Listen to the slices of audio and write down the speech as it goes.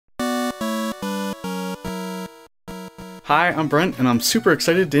Hi, I'm Brent, and I'm super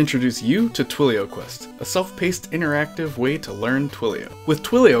excited to introduce you to TwilioQuest, a self-paced interactive way to learn Twilio. With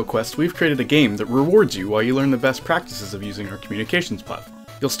TwilioQuest, we've created a game that rewards you while you learn the best practices of using our communications platform.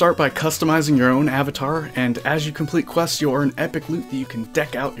 You'll start by customizing your own avatar, and as you complete quests, you'll earn epic loot that you can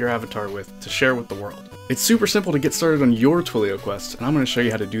deck out your avatar with to share with the world. It's super simple to get started on your TwilioQuest, and I'm going to show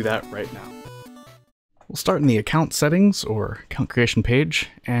you how to do that right now. We'll start in the account settings or account creation page,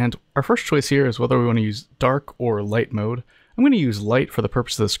 and our first choice here is whether we want to use dark or light mode. I'm going to use light for the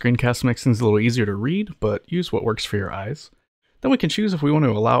purpose of the screencast to make things a little easier to read, but use what works for your eyes. Then we can choose if we want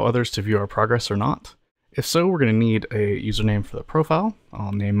to allow others to view our progress or not. If so, we're going to need a username for the profile.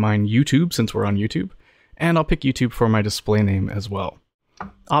 I'll name mine YouTube since we're on YouTube, and I'll pick YouTube for my display name as well.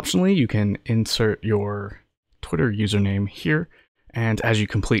 Optionally, you can insert your Twitter username here, and as you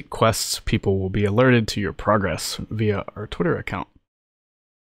complete quests, people will be alerted to your progress via our Twitter account.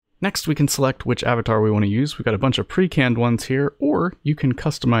 Next, we can select which avatar we want to use. We've got a bunch of pre-canned ones here, or you can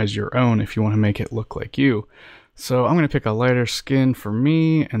customize your own if you want to make it look like you. So I'm going to pick a lighter skin for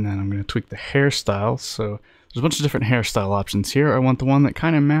me, and then I'm going to tweak the hairstyle. So there's a bunch of different hairstyle options here. I want the one that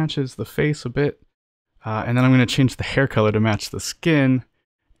kind of matches the face a bit, and then I'm going to change the hair color to match the skin,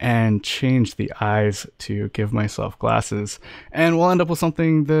 and change the eyes to give myself glasses. And we'll end up with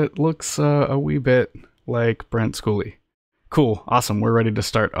something that looks a wee bit like Brent-schooley. Cool, awesome, we're ready to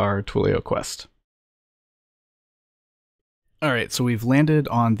start our TwilioQuest. Alright, so we've landed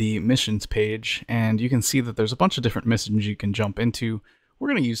on the missions page, and you can see that there's a bunch of different missions you can jump into. We're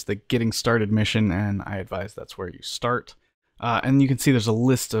going to use the Getting Started mission, and I advise that's where you start. And you can see there's a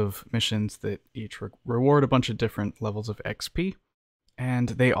list of missions that each reward a bunch of different levels of XP. And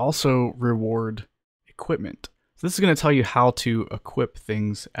they also reward equipment. So this is going to tell you how to equip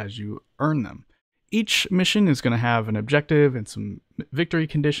things as you earn them. Each mission is going to have an objective and some victory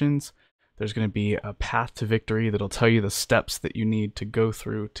conditions. There's going to be a path to victory that'll tell you the steps that you need to go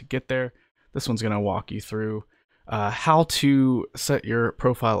through to get there. This one's going to walk you through how to set your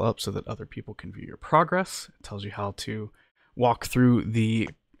profile up so that other people can view your progress. It tells you how to walk through the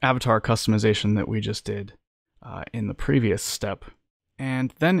avatar customization that we just did in the previous step.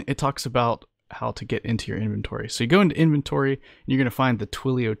 And then it talks about how to get into your inventory. So you go into inventory, and you're going to find the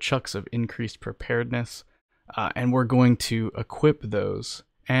Twilio chucks of increased preparedness, and we're going to equip those,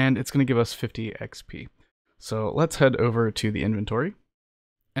 and it's going to give us 50 XP. So let's head over to the inventory.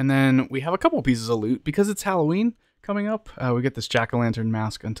 And then we have a couple pieces of loot. Because it's Halloween coming up, we get this jack-o'-lantern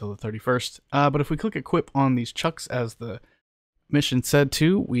mask until the 31st. But if we click equip on these chucks as the mission said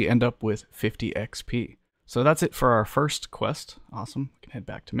to, we end up with 50 XP. So that's it for our first quest. Awesome. We can head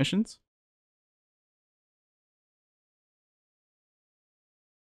back to missions.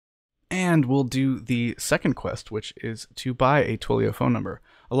 And we'll do the second quest, which is to buy a Twilio phone number.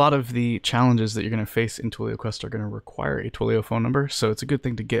 A lot of the challenges that you're going to face in TwilioQuest are going to require a Twilio phone number, so it's a good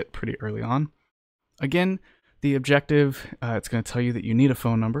thing to get pretty early on. Again, the objective, it's going to tell you that you need a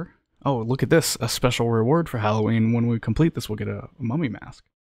phone number. Oh, look at this, a special reward for Halloween. When we complete this, we'll get a mummy mask.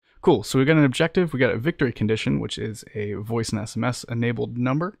 Cool, so we got an objective, we got a victory condition, which is a voice and SMS enabled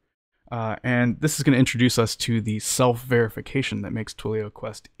number. And this is going to introduce us to the self-verification that makes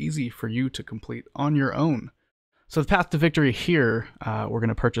TwilioQuest easy for you to complete on your own. So the path to victory here, we're going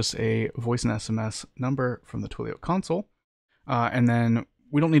to purchase a voice and SMS number from the Twilio console. And then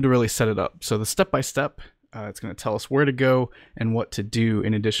we don't need to really set it up. So the step-by-step, it's going to tell us where to go and what to do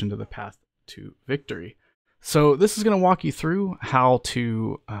in addition to the path to victory. So this is going to walk you through how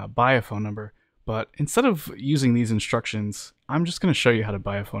to buy a phone number, but instead of using these instructions, I'm just going to show you how to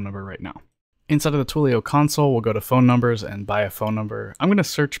buy a phone number right now. Inside of the Twilio console, we'll go to phone numbers and buy a phone number. I'm going to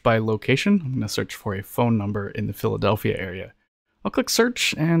search by location. I'm going to search for a phone number in the Philadelphia area. I'll click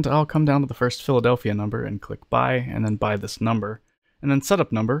search and I'll come down to the first Philadelphia number and click buy and then buy this number. And then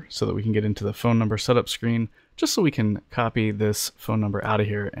setup number so that we can get into the phone number setup screen, just so we can copy this phone number out of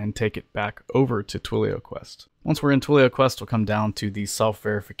here and take it back over to TwilioQuest. Once we're in TwilioQuest, we'll come down to the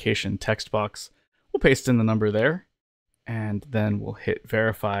self-verification text box. We'll paste in the number there, and then we'll hit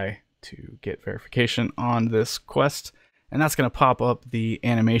verify to get verification on this quest. And that's going to pop up the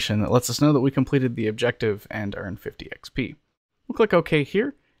animation that lets us know that we completed the objective and earned 50 XP. We'll click OK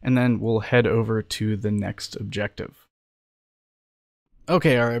here, and then we'll head over to the next objective.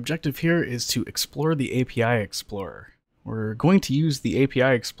 Okay, our objective here is to explore the API Explorer. We're going to use the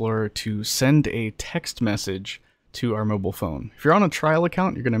API Explorer to send a text message to our mobile phone. If you're on a trial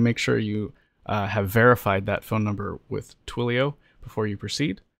account, you're going to make sure you have verified that phone number with Twilio before you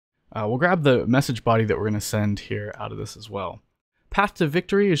proceed. We'll grab the message body that we're going to send here out of this as well. Path to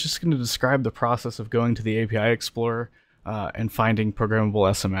victory is just going to describe the process of going to the API Explorer and finding programmable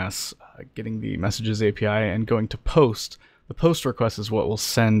SMS getting the messages API and going to post. The post request is what will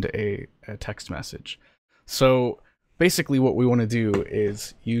send a text message. So basically what we want to do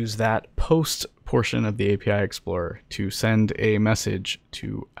is use that post portion of the API Explorer to send a message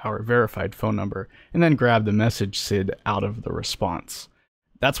to our verified phone number and then grab the message SID out of the response.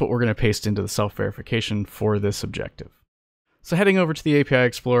 That's what we're going to paste into the self-verification for this objective. So heading over to the API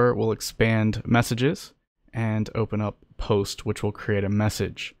Explorer, we'll expand messages and open up post, which will create a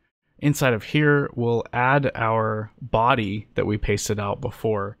message. Inside of here, we'll add our body that we pasted out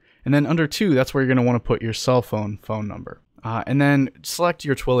before. And then under 2, that's where you're going to want to put your cell phone number. And then select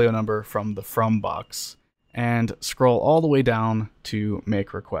your Twilio number from the From box and scroll all the way down to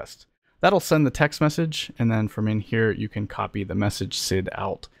Make Request. That'll send the text message, and then from in here, you can copy the message SID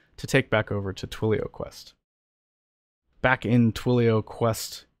out to take back over to TwilioQuest. Back in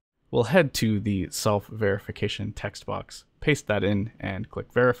TwilioQuest, we'll head to the self-verification text box, paste that in, and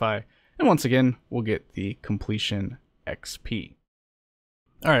click Verify. And once again, we'll get the completion XP.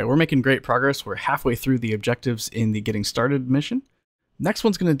 All right, we're making great progress. We're halfway through the objectives in the Getting Started mission. Next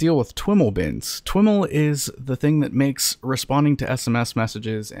one's going to deal with TwiML bins. TwiML is the thing that makes responding to SMS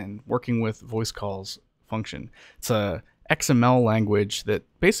messages and working with voice calls function. It's a XML language that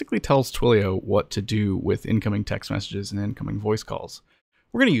basically tells Twilio what to do with incoming text messages and incoming voice calls.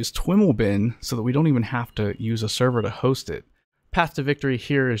 We're going to use TwiML bin so that we don't even have to use a server to host it. Path to Victory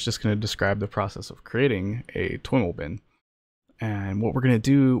here is just going to describe the process of creating a TwiML bin. And what we're going to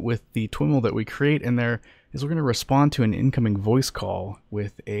do with the TwiML that we create in there is we're going to respond to an incoming voice call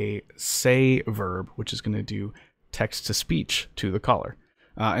with a say verb, which is going to do text to speech to the caller.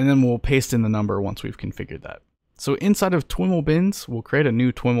 And then we'll paste in the number once we've configured that. So inside of TwiML bins, we'll create a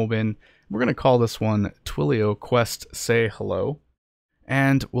new TwiML bin. We're going to call this one TwilioQuest Say Hello.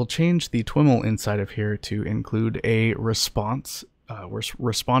 And we'll change the TwiML inside of here to include a response. We're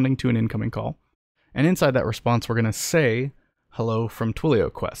responding to an incoming call. And inside that response, we're going to say hello from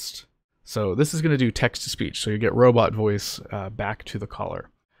TwilioQuest. So this is going to do text to speech. So you get robot voice back to the caller.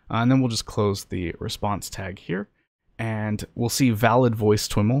 And then we'll just close the response tag here. And we'll see valid voice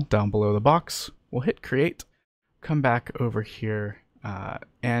TwiML down below the box. We'll hit create, come back over here,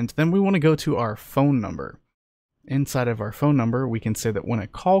 and then we want to go to our phone number. Inside of our phone number, we can say that when a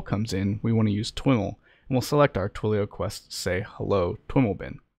call comes in, we want to use TwiML, and we'll select our TwilioQuest Say Hello TwiML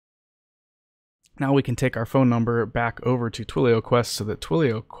bin. Now we can take our phone number back over to TwilioQuest so that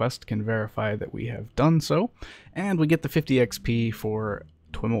TwilioQuest can verify that we have done so, and we get the 50 XP for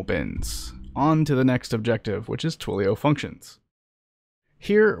TwiML bins. On to the next objective, which is Twilio functions.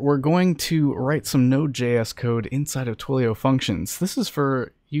 Here, we're going to write some Node.js code inside of Twilio functions. This is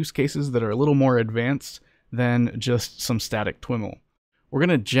for use cases that are a little more advanced than just some static TwiML. We're going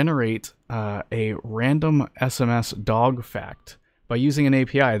to generate a random SMS dog fact by using an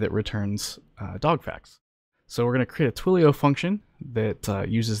API that returns dog facts. So we're going to create a Twilio function that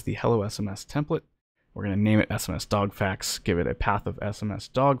uses the hello SMS template. We're going to name it SMS dog facts, give it a path of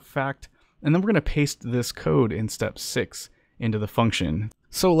SMS dog fact, and then we're going to paste this code in step 6 into the function.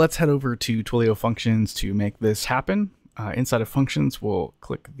 So let's head over to Twilio functions to make this happen. Inside of functions, we'll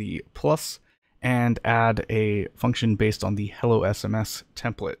click the plus and add a function based on the hello SMS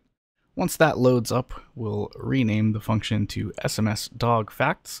template. Once that loads up, we'll rename the function to SMS dog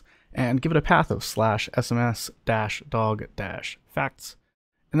facts and give it a path of /SMS-dog-facts.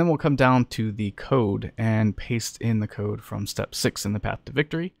 And then we'll come down to the code and paste in the code from step 6 in the path to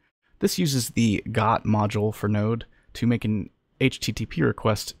victory. This uses the got module for Node to make an HTTP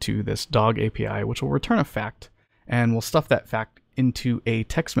request to this dog API, which will return a fact, and we'll stuff that fact into a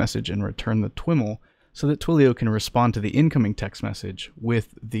text message and return the TwiML so that Twilio can respond to the incoming text message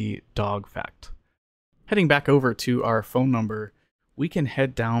with the dog fact. Heading back over to our phone number, we can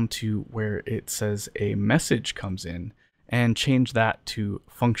head down to where it says a message comes in and change that to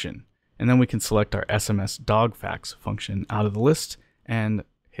function. And then we can select our SMS dog facts function out of the list and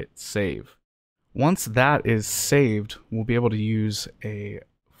hit save. Once that is saved, we'll be able to use a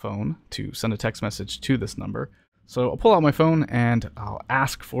phone to send a text message to this number. So I'll pull out my phone and I'll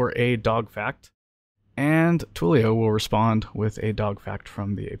ask for a dog fact, and Twilio will respond with a dog fact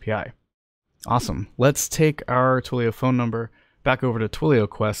from the API. Awesome. Let's take our Twilio phone number back over to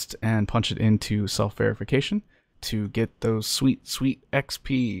TwilioQuest and punch it into self-verification to get those sweet, sweet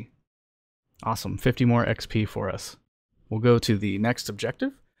XP. Awesome. 50 more XP for us. We'll go to the next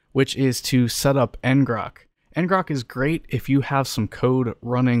objective, which is to set up Ngrok. Ngrok is great if you have some code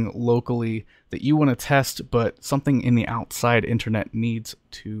running locally that you want to test, but something in the outside internet needs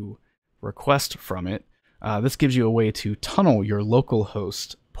to request from it. This gives you a way to tunnel your local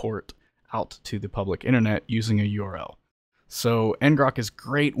host port out to the public internet using a URL. So ngrok is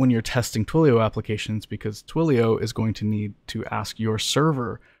great when you're testing Twilio applications because Twilio is going to need to ask your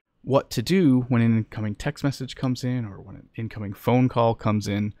server what to do when an incoming text message comes in or when an incoming phone call comes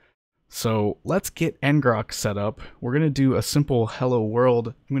in. So let's get ngrok set up. We're going to do a simple hello world.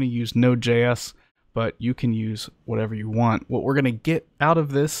 I'm going to use Node.js, but you can use whatever you want. What we're going to get out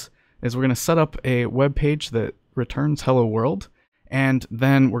of this is we're going to set up a web page that returns hello world, and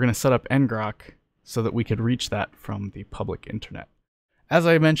then we're going to set up ngrok so that we could reach that from the public internet. As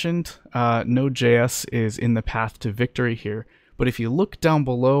I mentioned, Node.js is in the path to victory here, but if you look down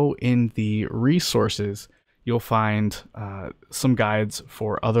below in the resources, you'll find some guides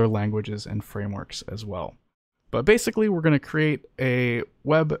for other languages and frameworks as well. But basically, we're going to create a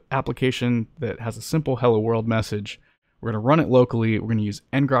web application that has a simple hello world message. We're going to run it locally. We're going to use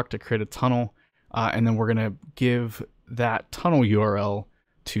ngrok to create a tunnel, and then we're going to give that tunnel URL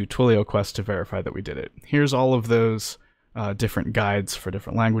to TwilioQuest to verify that we did it. Here's all of those different guides for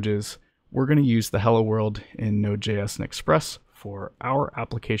different languages. We're going to use the hello world in Node.js and Express for our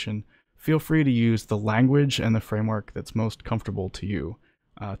application. Feel free to use the language and the framework that's most comfortable to you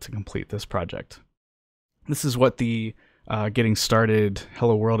to complete this project. This is what the getting started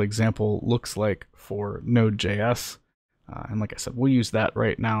hello world example looks like for Node.js. And like I said, we'll use that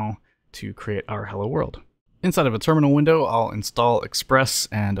right now to create our hello world. Inside of a terminal window, I'll install Express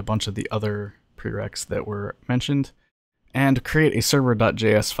and a bunch of the other prereqs that were mentioned, and create a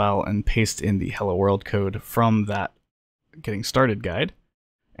server.js file and paste in the hello world code from that getting started guide.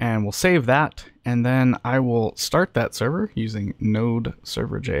 And we'll save that, and then I will start that server using node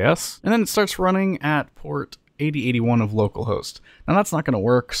server.js, and then it starts running at port 8081 of localhost. Now that's not going to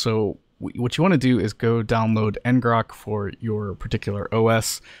work, so what you want to do is go download ngrok for your particular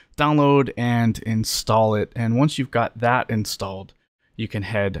OS, download and install it, and once you've got that installed, you can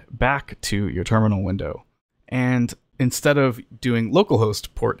head back to your terminal window. And instead of doing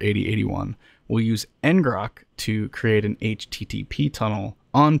localhost port 8081, we'll use ngrok to create an HTTP tunnel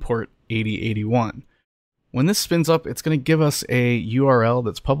on port 8081. When this spins up, it's going to give us a URL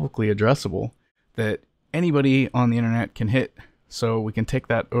that's publicly addressable that anybody on the internet can hit. So we can take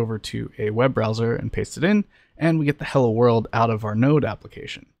that over to a web browser and paste it in, and we get the hello world out of our Node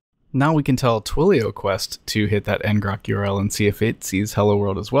application. Now we can tell TwilioQuest to hit that ngrok URL and see if it sees hello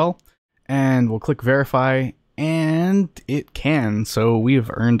world as well. And we'll click verify, and it can, so we have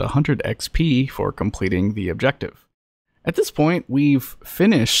earned 100 XP for completing the objective. At this point, we've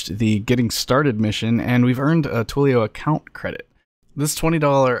finished the getting started mission, and we've earned a Twilio account credit. This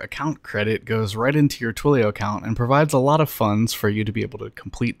 $20 account credit goes right into your Twilio account and provides a lot of funds for you to be able to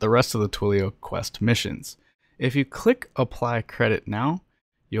complete the rest of the TwilioQuest missions. If you click apply credit now,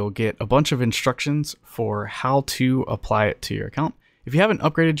 you'll get a bunch of instructions for how to apply it to your account. If you haven't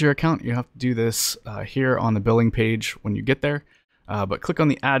upgraded your account, you have to do this here on the billing page when you get there. But click on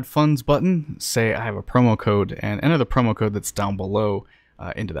the add funds button, say I have a promo code, and enter the promo code that's down below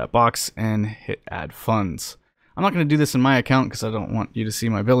into that box and hit add funds. I'm not going to do this in my account because I don't want you to see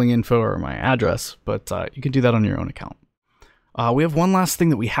my billing info or my address, but you can do that on your own account. We have one last thing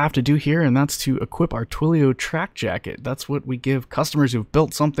that we have to do here, and that's to equip our Twilio track jacket. That's what we give customers who've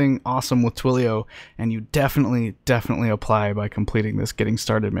built something awesome with Twilio, and you definitely apply by completing this getting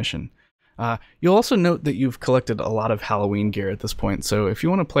started mission. You'll also note that you've collected a lot of Halloween gear at this point, so if you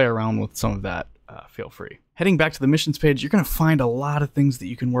want to play around with some of that, feel free. Heading back to the missions page, you're going to find a lot of things that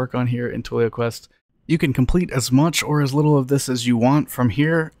you can work on here in TwilioQuest. You can complete as much or as little of this as you want from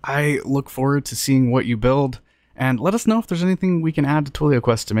here. I look forward to seeing what you build, and let us know if there's anything we can add to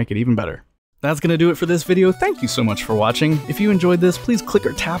TwilioQuest to make it even better. That's going to do it for this video. Thank you so much for watching. If you enjoyed this, please click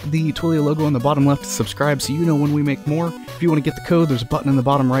or tap the Twilio logo on the bottom left to subscribe so you know when we make more. If you want to get the code, there's a button in the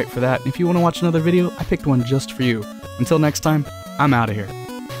bottom right for that. And if you want to watch another video, I picked one just for you. Until next time, I'm out of here.